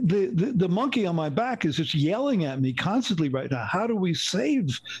monkey on my back is just yelling at me constantly right now. How do we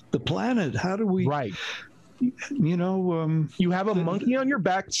save the planet? How do we? Right. You have a monkey on your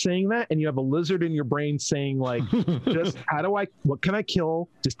back saying that, and you have a lizard in your brain saying like, just what can I kill?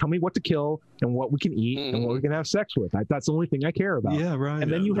 Just tell me what to kill and what we can eat and what we can have sex with. That's the only thing I care about. Yeah, right.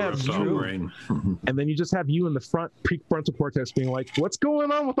 And then you have and then you just have you in the prefrontal cortex being like, what's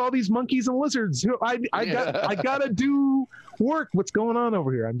going on with all these monkeys and lizards? I gotta do Quark, what's going on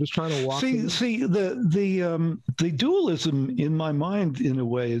over here? I'm just trying to walk. See the dualism in my mind, in a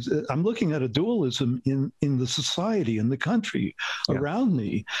way, is I'm looking at a dualism in the society, in the country around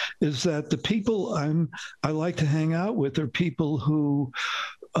me, is that the people I like to hang out with are people who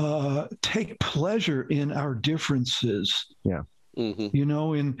take pleasure in our differences. Yeah. Mm-hmm. You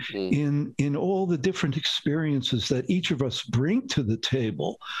know, in all the different experiences that each of us bring to the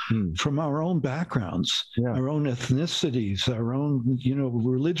table from our own backgrounds, our own ethnicities, our own, you know,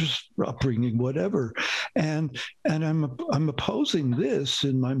 religious upbringing, whatever. And I'm opposing this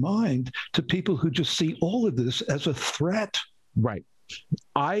in my mind to people who just see all of this as a threat. Right.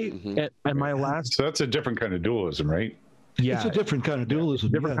 And my last. So that's a different kind of dualism, right? Yeah. It's a different kind of dualism.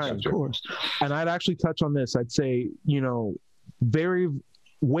 Different yes, kind of course. And I'd actually touch on this. I'd say, you know,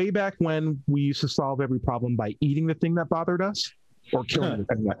 way back when we used to solve every problem by eating the thing that bothered us or killing the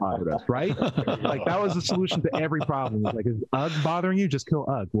thing that bothered us, right? Like that was the solution to every problem. Like, is Ugg bothering you? Just kill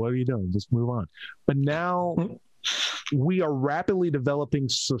Ugg. What are you doing? Just move on. But now we are rapidly developing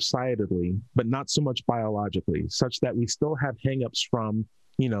societally, but not so much biologically, such that we still have hangups from,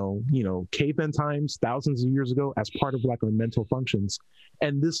 you know, caveman times, thousands of years ago, as part of like our mental functions.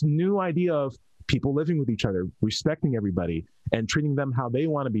 And this new idea of people living with each other, respecting everybody, and treating them how they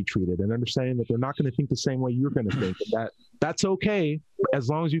want to be treated, and understanding that they're not going to think the same way you're going to think. That's okay, as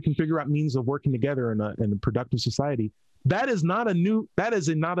long as you can figure out means of working together in a productive society. That is not a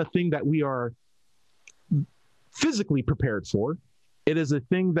thing that we are physically prepared for. It is a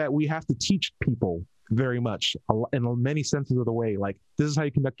thing that we have to teach people very much in many senses of the way. Like, this is how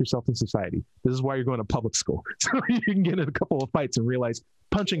you conduct yourself in society. This is why you're going to public school. So you can get in a couple of fights and realize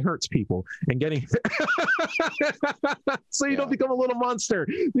punching hurts people, and getting so you don't become a little monster.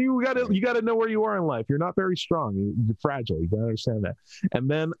 You gotta know where you are in life. You're not very strong. You're fragile. You gotta understand that.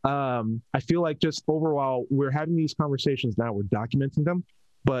 And then I feel like just overall, we're having these conversations now. We're documenting them.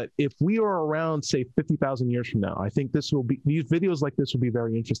 But if we are around, say, 50,000 years from now, I think these videos like this will be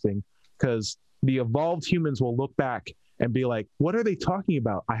very interesting, because the evolved humans will look back and be like, what are they talking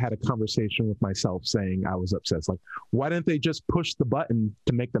about? I had a conversation with myself saying I was upset. It's like, why didn't they just push the button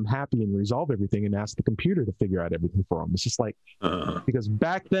to make them happy and resolve everything and ask the computer to figure out everything for them? It's just like, because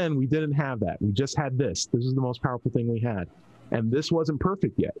back then we didn't have that. We just had this. This is the most powerful thing we had. And this wasn't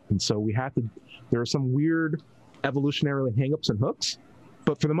perfect yet. And so there are some weird evolutionary hangups and hooks.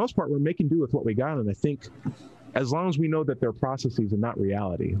 But for the most part, we're making do with what we got. And I think as long as we know that they're processes and not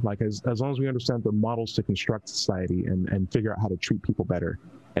reality, like as long as we understand they're models to construct society and figure out how to treat people better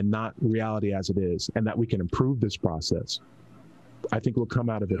and not reality as it is, and that we can improve this process, I think we'll come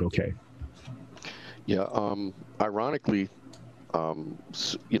out of it okay. Yeah. Ironically,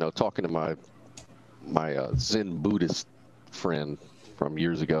 you know, talking to my Zen Buddhist friend from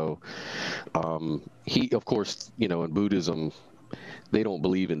years ago, he, of course, you know, in Buddhism, they don't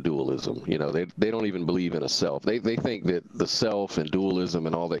believe in dualism. You know, they don't even believe in a self. They think that the self and dualism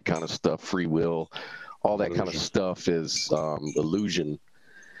and all that kind of stuff, free will, all that kind of stuff is illusion.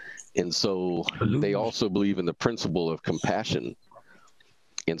 And so they also believe in the principle of compassion.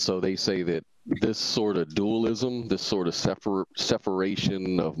 And so they say that this sort of dualism, this sort of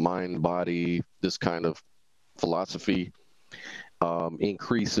separation of mind, body, this kind of philosophy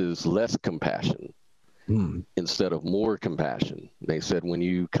increases less compassion instead of more compassion. They said when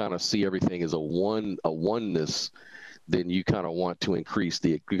you kind of see everything as a oneness, then you kind of want to increase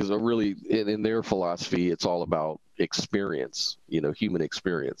because really in their philosophy, it's all about experience, you know, human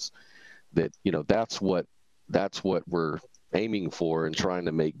experience. That, you know, that's what we're aiming for and trying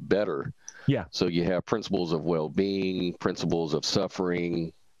to make better. Yeah. So you have principles of well-being, principles of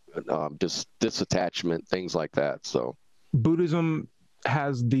suffering, disattachment, things like that. So Buddhism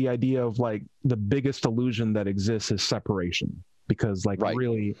has the idea of like the biggest illusion that exists is separation, because like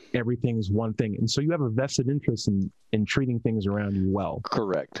really everything is one thing. And so you have a vested interest in treating things around you well.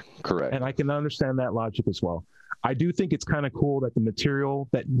 Correct. And I can understand that logic as well. I do think it's kind of cool that the material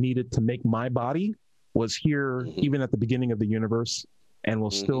that needed to make my body was here even at the beginning of the universe and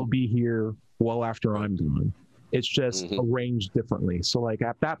will still be here well after I'm gone. It's just arranged differently. So like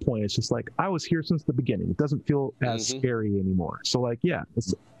at that point, it's just like, I was here since the beginning. It doesn't feel as scary anymore. So like, yeah,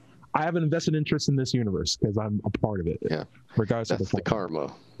 I have an invested interest in this universe because I'm a part of it. Yeah. Regardless that's of the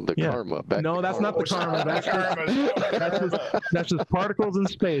karma. Karma. No, that's not the karma. That's just particles in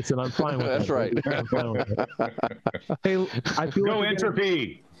space, and I'm fine with that's that. That's right. I'm fine with it. Hey, I feel no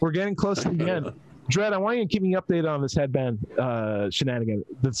entropy. We're getting close to the end. Dredd, I want you to keep me updated on this headband shenanigan.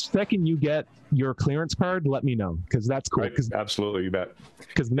 The second you get your clearance card, let me know, because that's cool. Right, absolutely, you bet.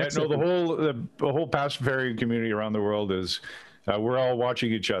 Because the whole pastafarian community around the world is we're all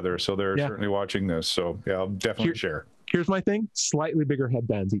watching each other, so they're certainly watching this. So yeah, I'll definitely share. Here's my thing: slightly bigger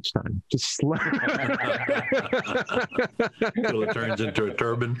headbands each time. Just Until it turns into a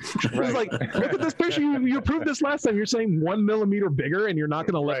turban. It's like, look at this picture. You approved this last time. You're saying 1 millimeter bigger, and you're not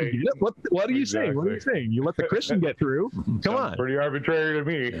going to let me get it. What are you saying? What are you saying? You let the Christian get through? Come on. Pretty arbitrary to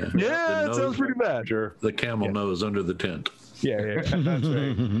me. Yeah, that sounds pretty bad. Sure. The camel nose under the tent. Yeah. That's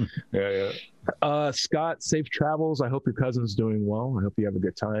right. Yeah. Scott, safe travels. I hope your cousin's doing well. I hope you have a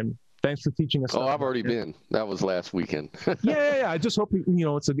good time. Thanks for teaching us. Oh, I've already been. That was last weekend. Yeah. I just hope if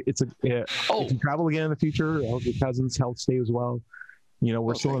you travel again in the future, I hope your cousin's health stays well.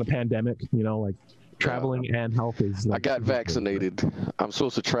 We're still in a pandemic. Like traveling and health is. I got vaccinated. I'm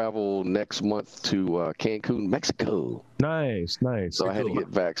supposed to travel next month to Cancun, Mexico. Nice. So I had to get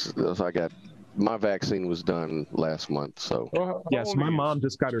vaccinated. So my vaccine was done last month. So yes, my mom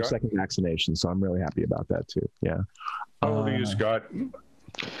just got her second vaccination, so I'm really happy about that too. Yeah. How old are you, Scott?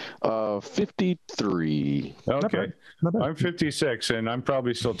 53. Okay. Not bad. I'm 56, and I'm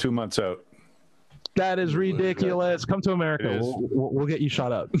probably still 2 months out. That is ridiculous. Come to America. We'll get you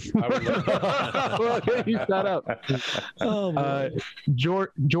shot up. We'll get you shot up.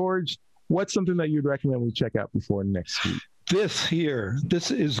 George, what's something that you'd recommend we check out before next week? This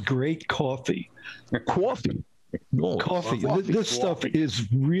is great coffee. Coffee. Coffee. This stuff is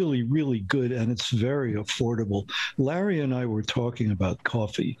really, really good, and it's very affordable. Larry and I were talking about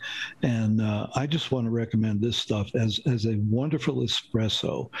coffee, and I just want to recommend this stuff as a wonderful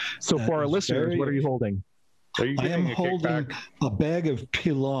espresso. So for our listeners, what are you holding? I am holding a bag of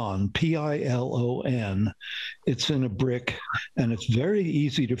Pilon, Pilon. It's in a brick, and it's very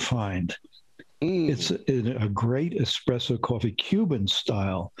easy to find. It's a great espresso coffee, Cuban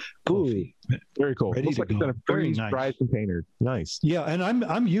style coffee. Ooh, very cool. Ready Looks to like it's go. in a Very freeze-dried nice. container. Nice. Yeah, and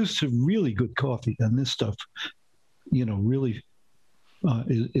I'm used to really good coffee, and this stuff, really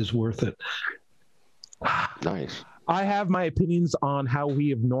is worth it. Nice. I have my opinions on how we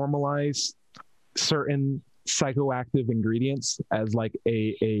have normalized certain psychoactive ingredients as like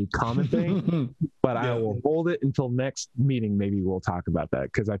a common thing, but I will hold it until next meeting. Maybe we'll talk about that,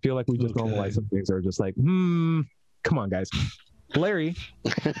 because I feel like we just normalize some things that are just like, come on, guys. Larry,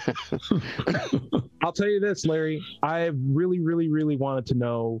 I'll tell you this, Larry, I really, really, really wanted to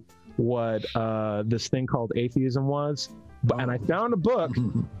know what this thing called atheism was, and I found a book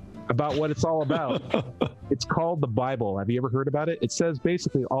about what it's all about. It's called the Bible. Have you ever heard about it? It says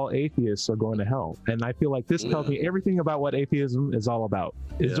basically all atheists are going to hell. And I feel like this tells me everything about what atheism is all about.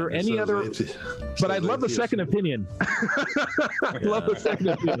 Is there any other? But I'd love the second opinion. I'd love the second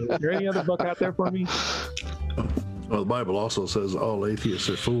opinion. Is there any other book out there for me? Well, the Bible also says all atheists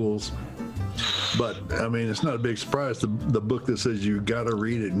are fools. But I mean, it's not a big surprise. The book that says you got to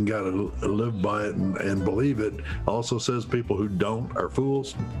read it and got to live by it and believe it also says people who don't are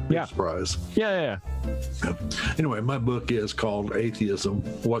fools. Big surprise. Yeah. Anyway, my book is called Atheism: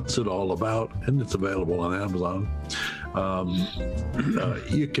 What's It All About, and it's available on Amazon.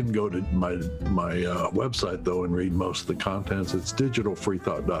 You can go to my website though and read most of the contents. It's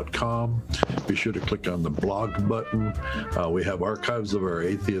digitalfreethought.com. Be sure to click on the blog button. We have archives of our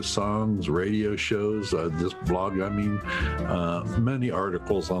atheist songs, radio shows, this blog, many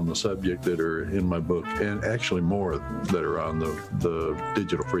articles on the subject that are in my book, and actually more that are on the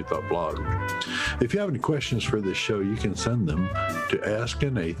Digital Free Thought blog. If you have any questions for this show, you can send them to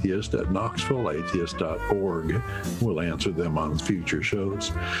askanatheist@knoxvilleatheist.org. We'll answer them on future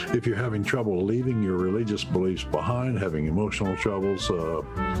shows. If you're having trouble leaving your religious beliefs behind, having emotional troubles,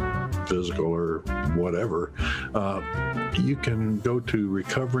 physical or whatever, you can go to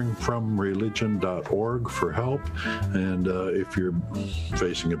recoveringfromreligion.org for help. And if you're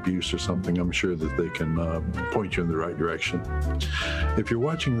facing abuse or something, I'm sure that they can point you in the right direction. If you're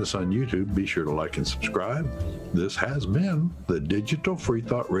watching this on YouTube, be sure to like and subscribe. This has been the Digital Free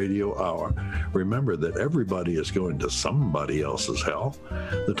Thought Radio Hour. Remember that everybody is going to somebody else's hell.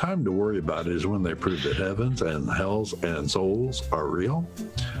 The time to worry about it is when they prove that heavens and hells and souls are real.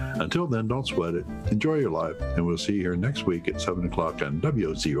 Until then, don't sweat it. Enjoy your life, and we'll see you here next week at 7 o'clock on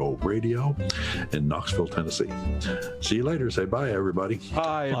WZO Radio in Knoxville, Tennessee. See you later. Say bye, everybody.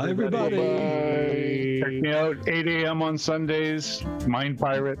 Bye, everybody. Check me out 8 a.m. on Sundays. Mind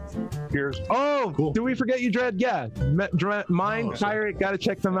Pirate. Here's cool. Did we forget you, Dread? Yeah, Mind Pirate. Got to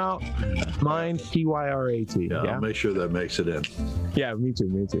check them out. Mind Pyrat. Yeah, I'll make sure that makes it in. Yeah, me too.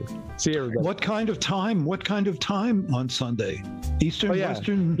 See you, everybody. What kind of time on Sunday? Eastern,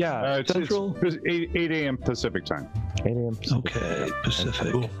 Western, Central? It's 8 a.m. Pacific time. 8 a.m. Okay,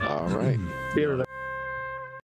 Pacific. Cool. All right. See you, everybody.